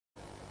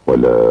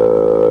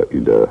ولا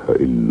إله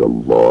إلا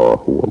الله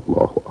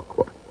والله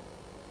أكبر.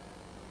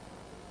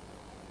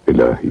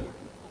 إلهي،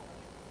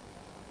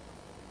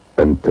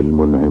 أنت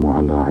المنعم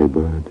على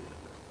عبادك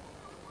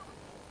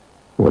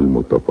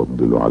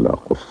والمتفضل على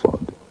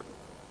قصادك.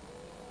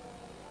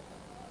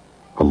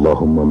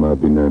 اللهم ما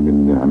بنا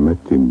من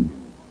نعمة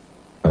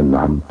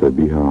أنعمت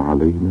بها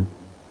علينا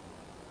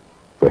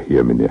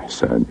فهي من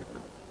إحسانك،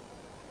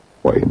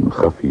 وإن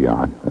خفي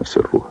عنها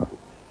سرها.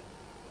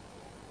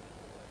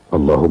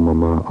 اللهم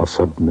ما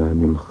أصبنا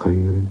من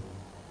خير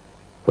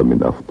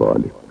فمن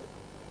أفضالك،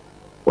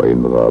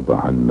 وإن غاب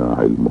عنا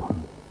علمها.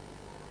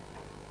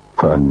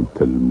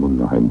 فأنت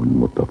المنعم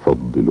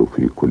المتفضل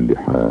في كل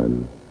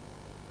حال،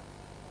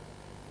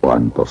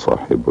 وأنت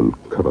صاحب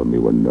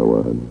الكرم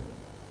والنوال.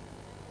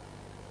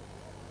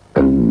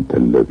 أنت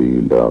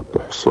الذي لا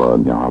تحصى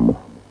نعمه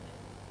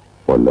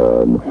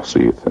ولا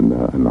نحصي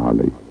ثناء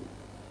عليه،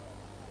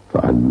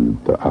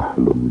 فأنت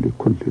أهل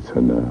لكل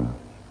ثناء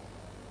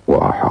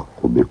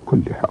وأحق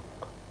بكل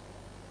حق.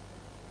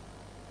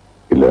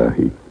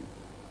 إلهي،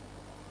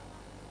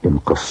 إن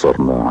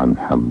قصرنا عن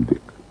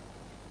حمدك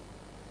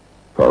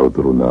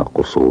فعذرنا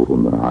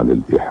قصورنا عن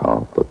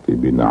الإحاطة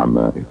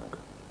بنعمائك،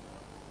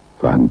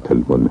 فأنت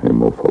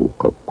المنعم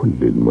فوق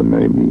كل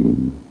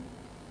المنعمين،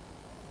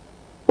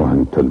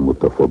 وأنت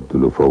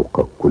المتفضل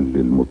فوق كل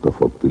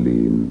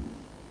المتفضلين.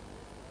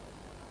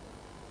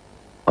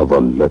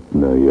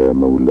 أظلتنا يا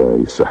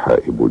مولاي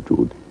سحائب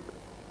جودك،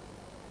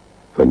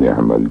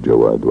 فنعم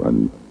الجواد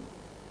أنت،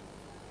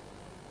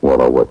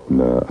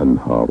 وروتنا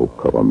أنهار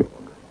كرمك،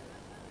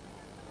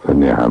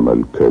 فنعم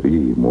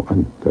الكريم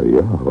أنت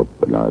يا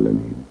رب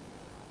العالمين.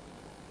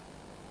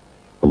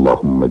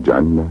 اللهم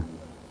اجعلنا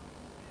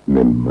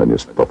ممن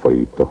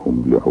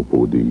اصطفيتهم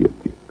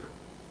لعبوديتك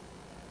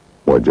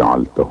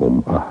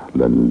وجعلتهم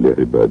أهلا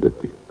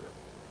لعبادتك،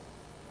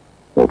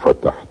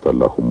 وفتحت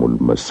لهم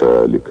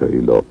المسالك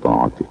إلى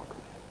طاعتك،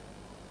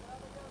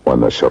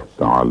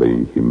 ونشرت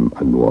عليهم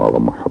أنوار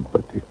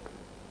محبتك،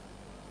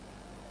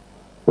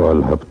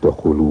 وألهبت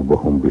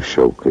قلوبهم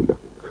بالشوق لك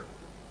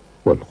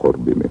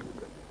والقرب منك.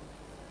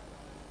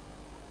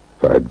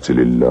 فأجزل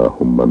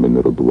اللهم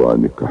من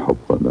رضوانك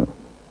حظنا،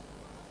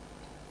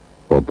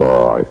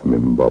 وضاعف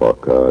من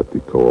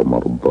بركاتك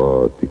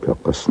ومرضاتك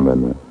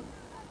قسمنا،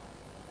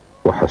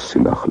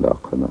 وحسن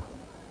أخلاقنا،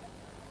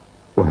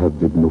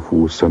 وهذب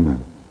نفوسنا،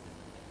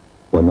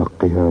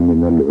 ونقها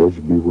من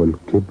العجب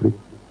والكبر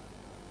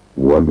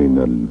ومن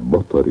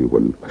البطر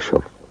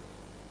والأشر،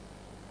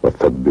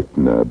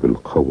 وثبتنا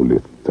بالقول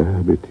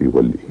الثابت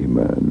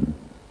والإيمان،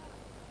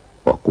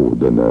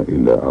 وقودنا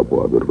إلى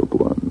أبواب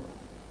الرضوان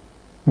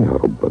يا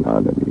رب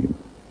العالمين.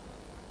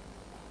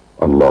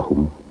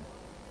 اللهم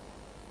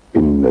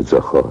إن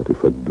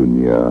زخارف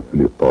الدنيا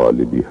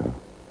لطالبها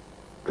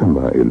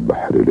كماء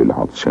البحر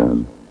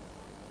للعطشان،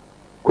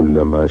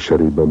 كلما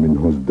شرب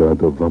منه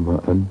ازداد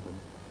ظمأ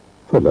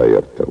فلا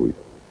يرتوي.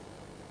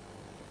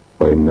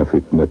 وإن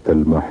فتنة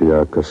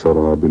المحيا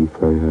كسراب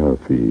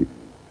الفيافي،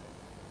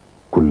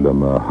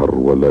 كلما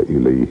هرول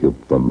إليه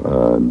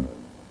الظمآن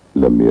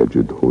لم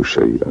يجده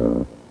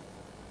شيئا.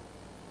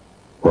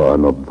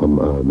 وأنا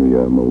الظمآن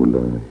يا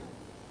مولاي،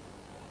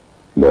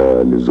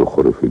 لا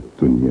لزخرف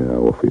الدنيا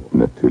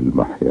وفتنة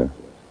المحيا،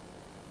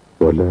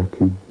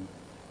 ولكن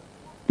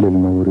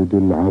للمورد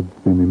العذب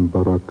من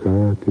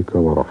بركاتك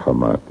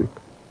ورحماتك.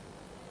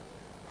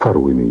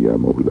 فاروِني يا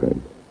مولاي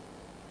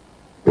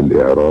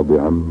بالإعراض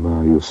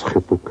عما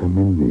يسخطك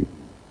مني،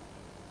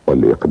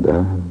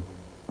 والإقدام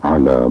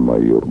على ما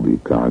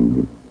يرضيك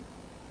عني،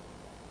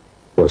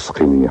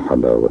 واسقني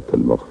حلاوة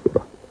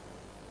المغفرة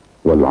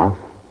والعفو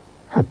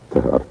حتى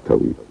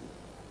أرتوي.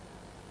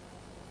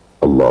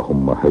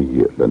 اللهم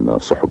هيئ لنا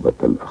صحبة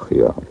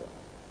الأخيار،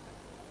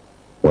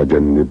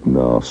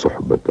 وجنبنا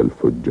صحبة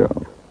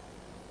الفجار،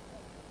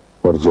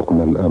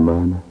 وارزقنا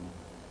الأمانة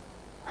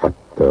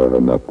حتى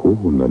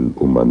نكون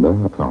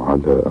الأمناء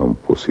على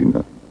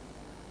أنفسنا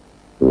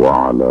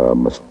وعلى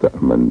ما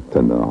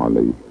استأمنتنا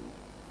عليه،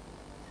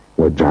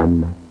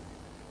 واجعلنا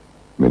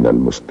من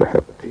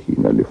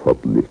المستحقين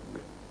لفضلك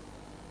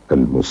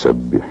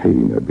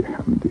المسبحين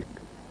بحمدك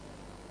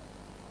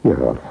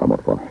يا أرحم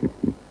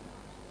الراحمين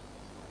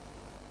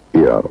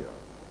يا رب.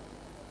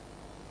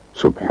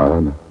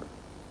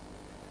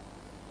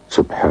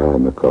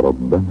 سبحانك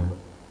ربنا،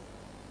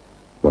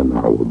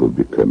 ونعوذ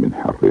بك من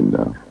حر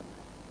النار.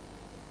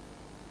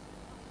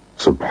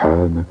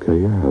 سبحانك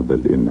يا ذا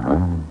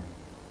الإنعام،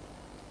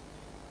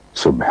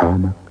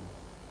 سبحانك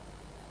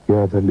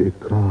يا ذا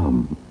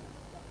الإكرام.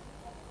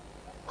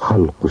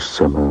 خلق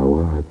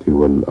السماوات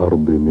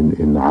والأرض من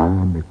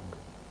إنعامك،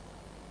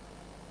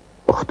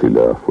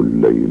 واختلاف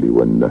الليل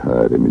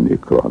والنهار من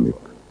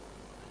إكرامك.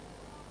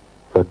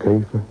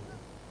 فكيف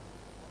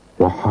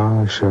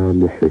وحاشا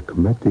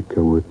لحكمتك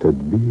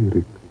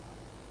وتدبيرك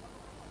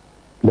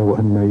لو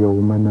أن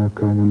يومنا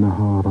كان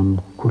نهارا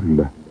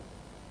كله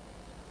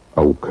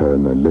أو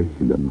كان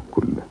ليلا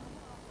كله،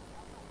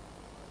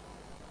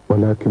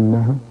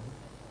 ولكنها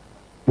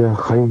يا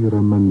خير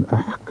من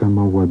أحكم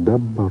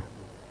ودبر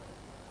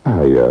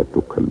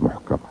آياتك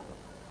المحكمة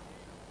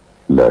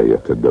لا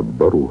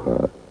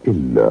يتدبرها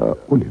إلا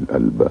أولي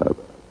الألباب،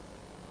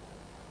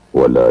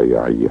 ولا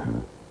يعيها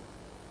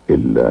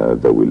إلا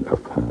ذوي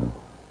الأفهام.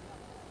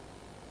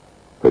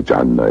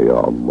 فاجعلنا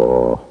يا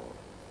الله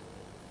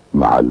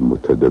مع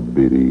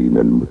المتدبرين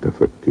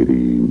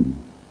المتفكرين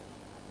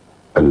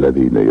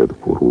الذين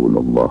يذكرون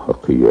الله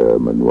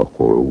قياما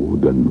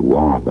وقعودا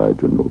وعلى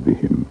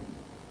جنوبهم،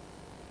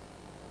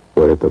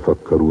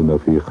 ويتفكرون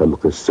في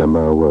خلق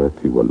السماوات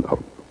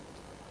والأرض.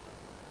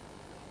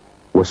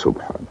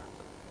 وسبحانك،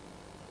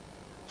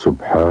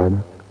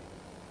 سبحانك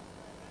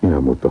يا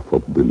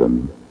متفضلا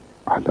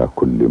على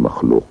كل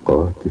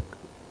مخلوقاتك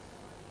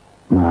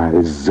مع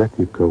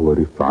عزتك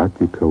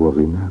ورفعتك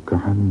وغناك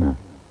عنا،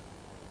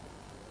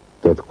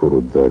 تذكر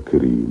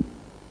الذاكرين.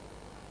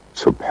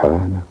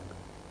 سبحانك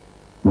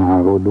مع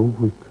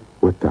علوك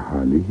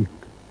وتعاليك،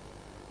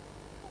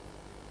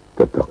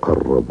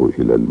 تتقرب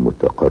إلى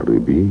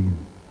المتقربين.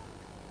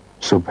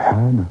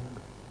 سبحانك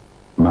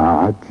مع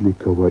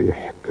عدلك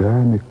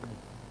وإحكامك،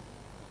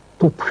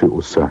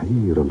 تطفئ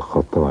سعير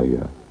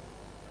الخطايا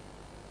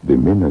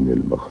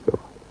بمنن المغفرة،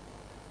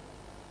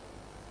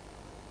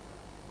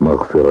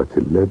 مغفرة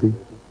الذي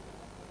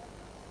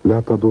لا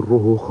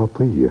تضره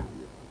خطية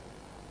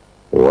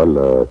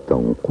ولا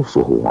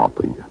تنقصه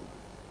عطية.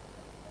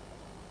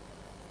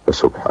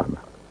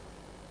 فسبحانك،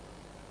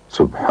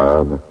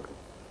 سبحانك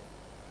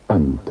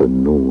أنت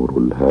النور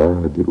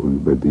الهادئ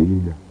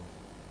البديع،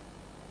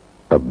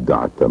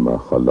 أبدعت ما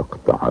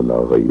خلقت على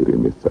غير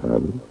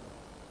مثال،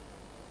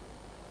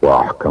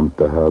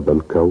 وأحكمت هذا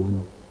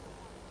الكون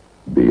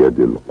بيد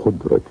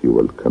القدرة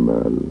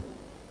والكمال،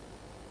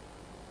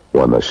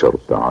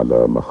 ونشرت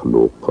على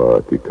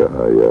مخلوقاتك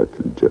آيات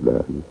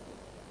الجلال.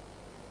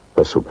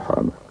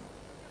 فسبحانك،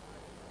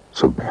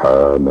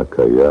 سبحانك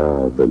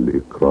يا ذا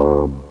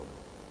الإكرام،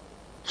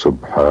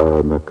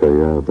 سبحانك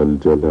يا ذا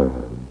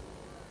الجلال.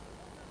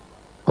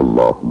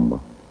 اللهم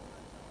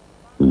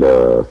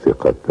لا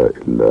ثقة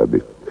إلا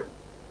بك،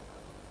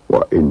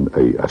 وإن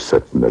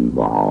أيأستنا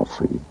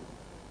المعاصي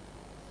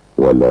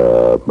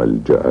ولا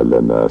ملجأ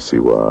لنا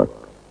سواك،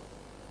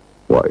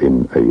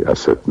 وإن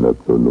أيأستنا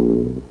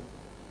الذنوب.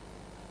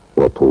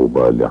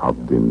 وطوبى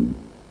لعبد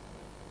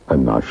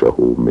أنعشه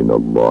من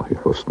الله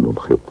حسن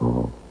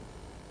الخطاب،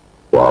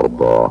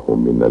 وأرضاه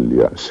من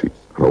اليأس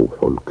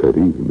روح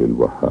الكريم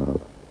الوهاب.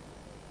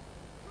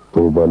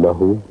 طوبى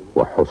له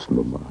وحسن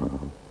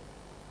مآب.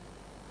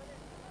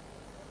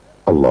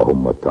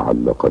 اللهم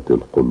تعلقت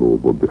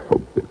القلوب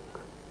بحبك،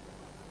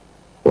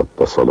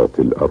 واتصلت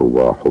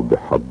الأرواح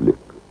بحبلك،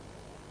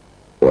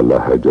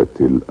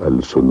 ولهجت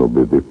الألسن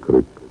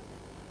بذكرك،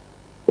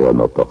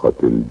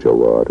 ونطقت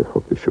الجوارح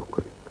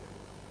بشكرك،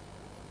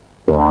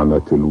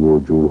 وعنت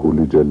الوجوه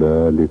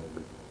لجلالك،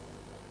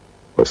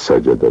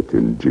 وسجدت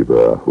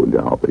الجباه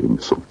لعظيم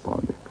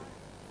سلطانك.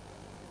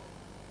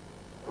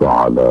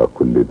 فعلى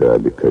كل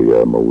ذلك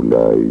يا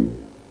مولاي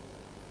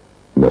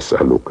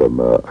نسألك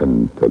ما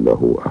أنت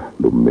له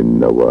أهل من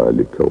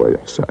نوالك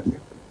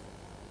وإحسانك،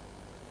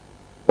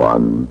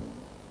 وأن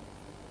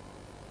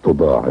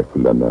تضاعف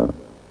لنا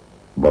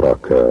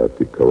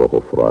بركاتك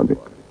وغفرانك،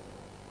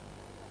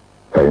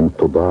 فإن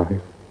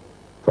تضاعف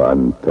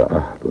فأنت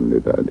أهل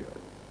لذلك.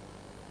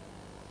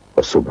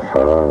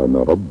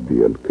 فسبحان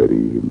ربي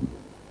الكريم،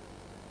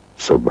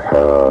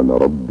 سبحان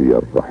ربي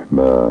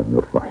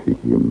الرحمن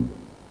الرحيم،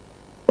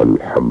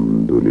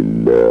 والحمد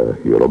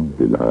لله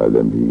رب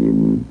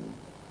العالمين.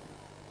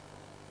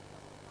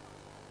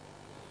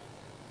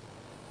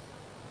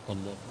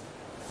 الله.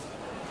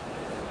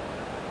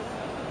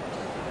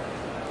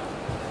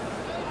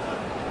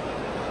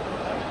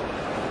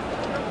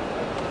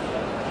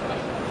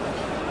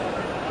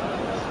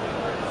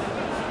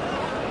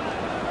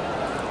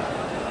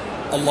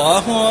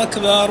 الله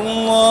أكبر،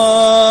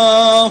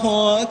 الله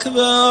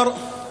أكبر.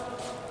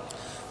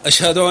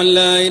 أشهد أن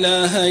لا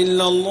إله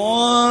إلا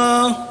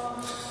الله،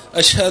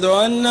 أشهد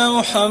أن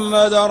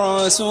محمدا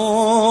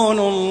رسول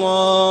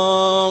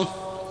الله.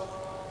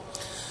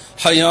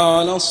 حي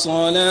على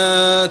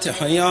الصلاة،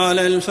 حي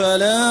على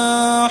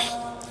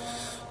الفلاح،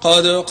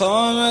 قد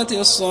قامت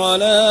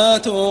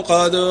الصلاة،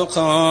 قد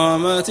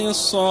قامت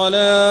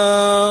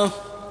الصلاة.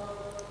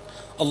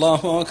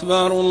 الله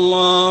أكبر،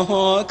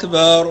 الله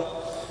أكبر.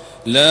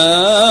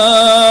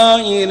 لا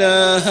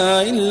إله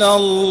إلا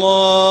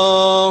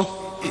الله.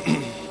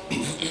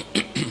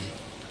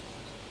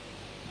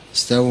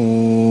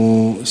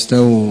 استووا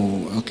استووا،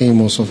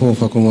 أقيموا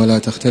صفوفكم ولا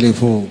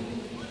تختلفوا،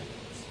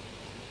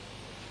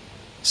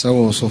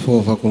 سووا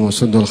صفوفكم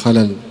وسدوا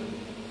الخلل.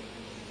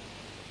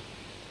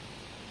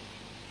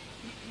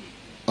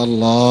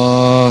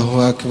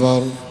 الله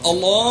أكبر،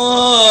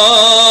 الله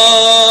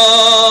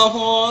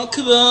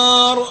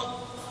أكبر.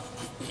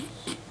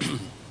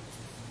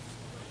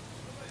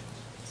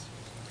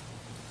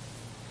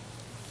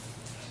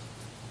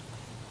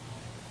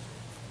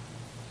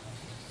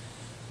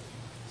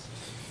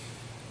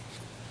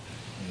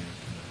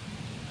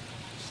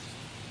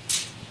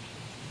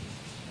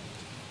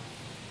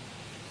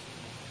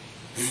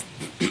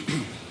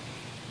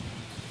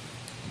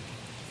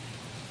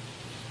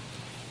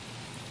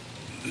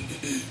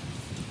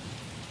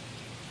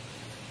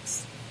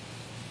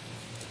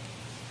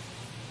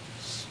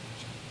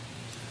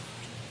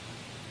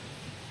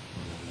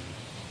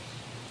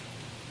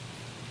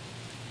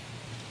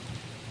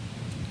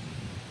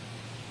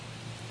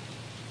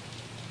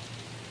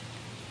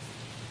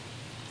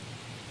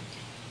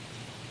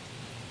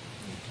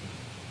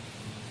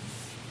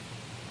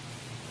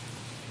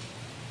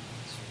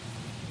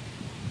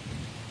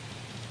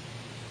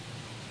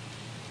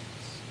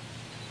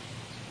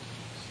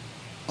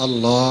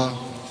 الله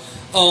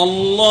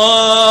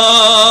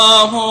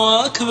الله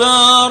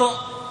أكبر.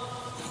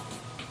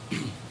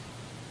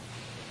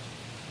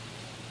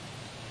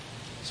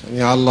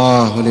 سمع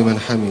الله لمن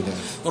حمده.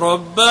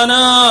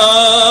 ربنا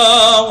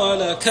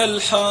ولك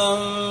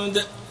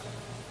الحمد.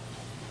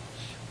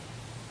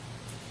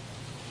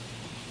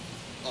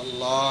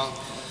 الله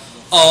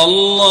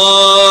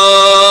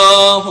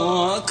الله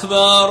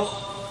أكبر.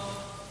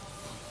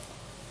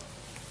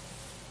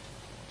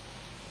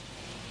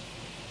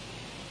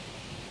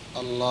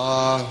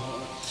 الله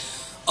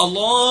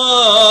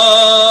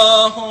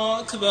الله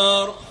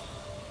أكبر.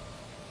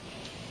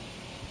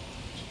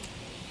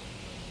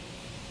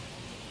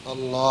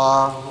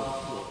 الله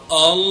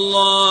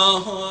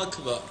الله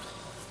أكبر.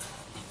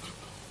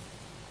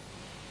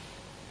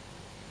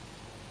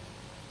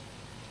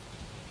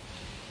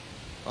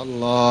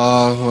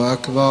 الله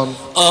أكبر.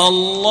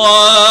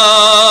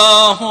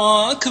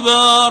 الله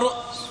أكبر.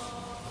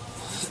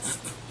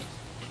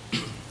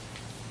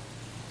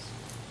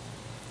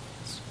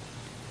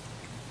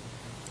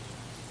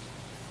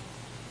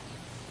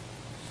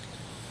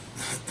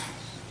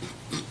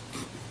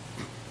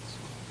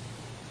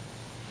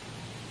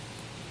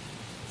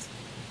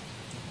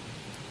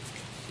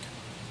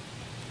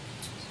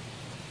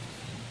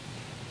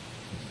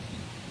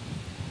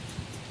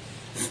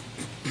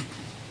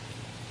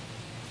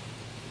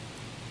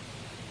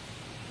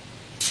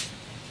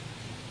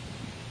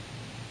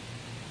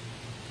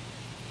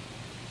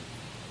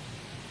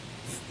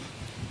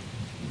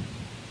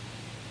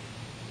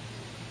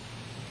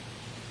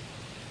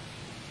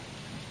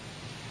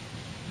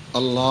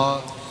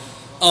 الله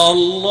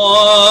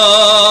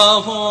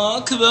الله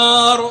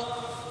أكبر.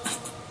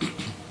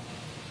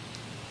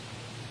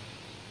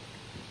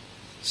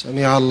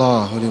 سمع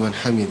الله لمن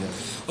حمده.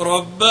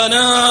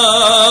 ربنا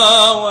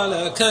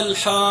ولك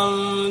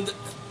الحمد.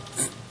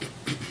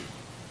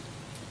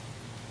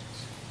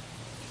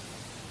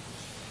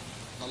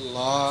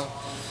 الله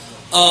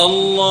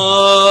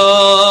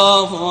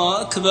الله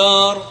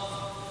أكبر.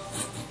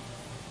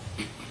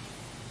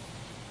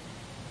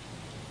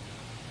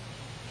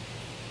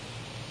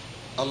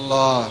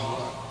 الله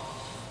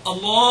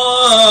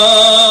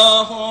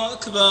الله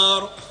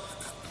أكبر.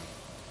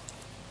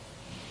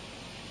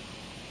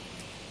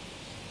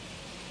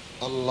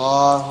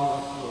 الله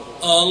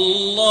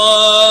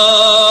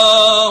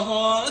الله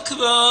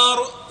أكبر.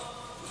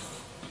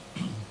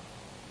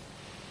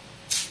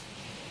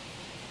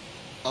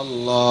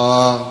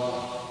 الله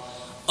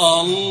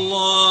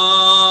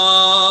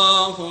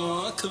الله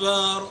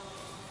أكبر.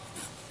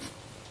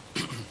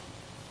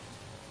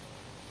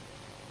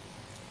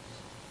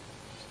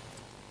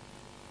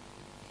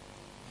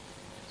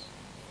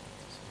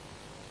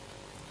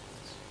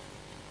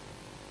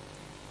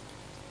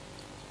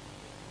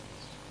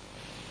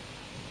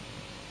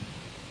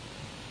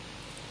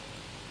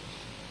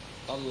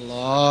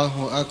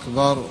 الله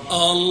أكبر.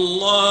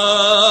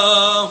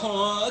 الله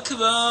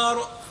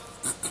أكبر.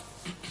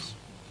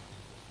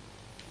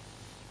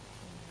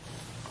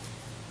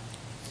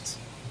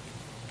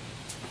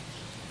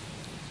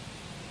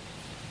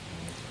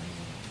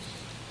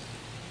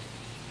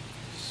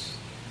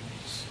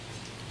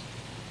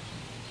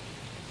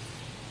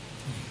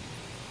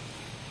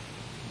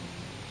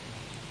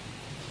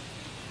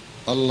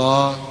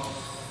 الله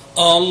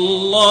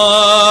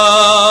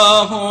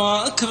الله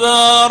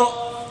أكبر.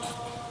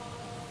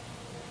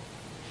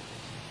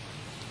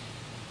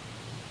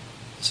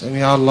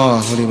 سمع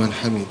الله لمن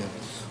حمده.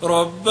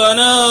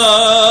 ربنا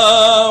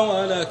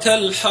ولك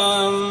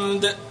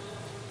الحمد.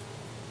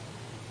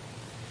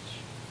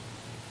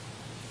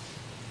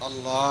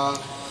 الله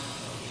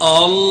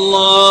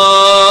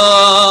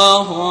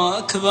الله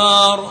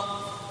أكبر.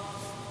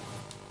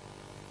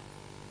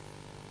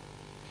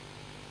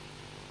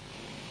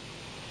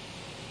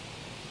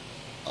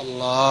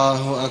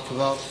 الله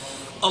أكبر.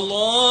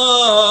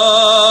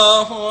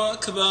 الله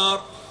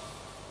أكبر.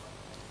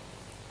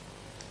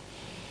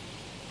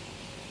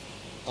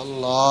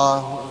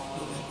 الله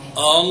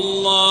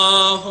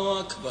الله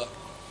أكبر.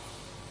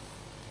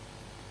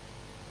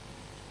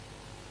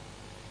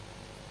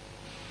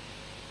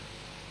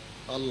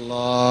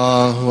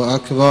 الله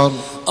أكبر.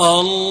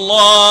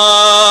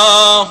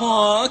 الله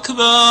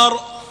أكبر.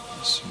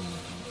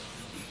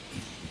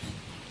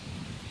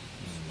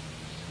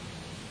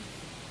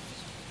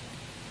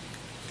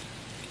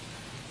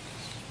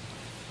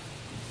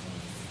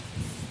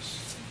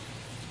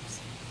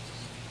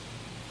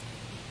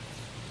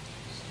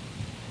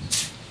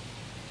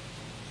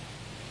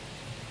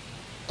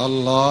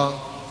 الله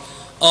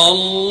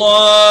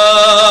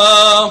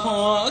الله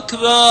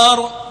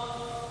أكبر.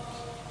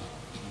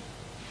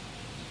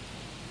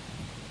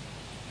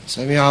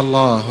 سمع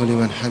الله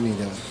لمن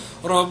حمده.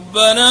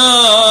 ربنا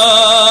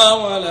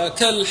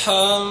ولك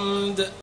الحمد.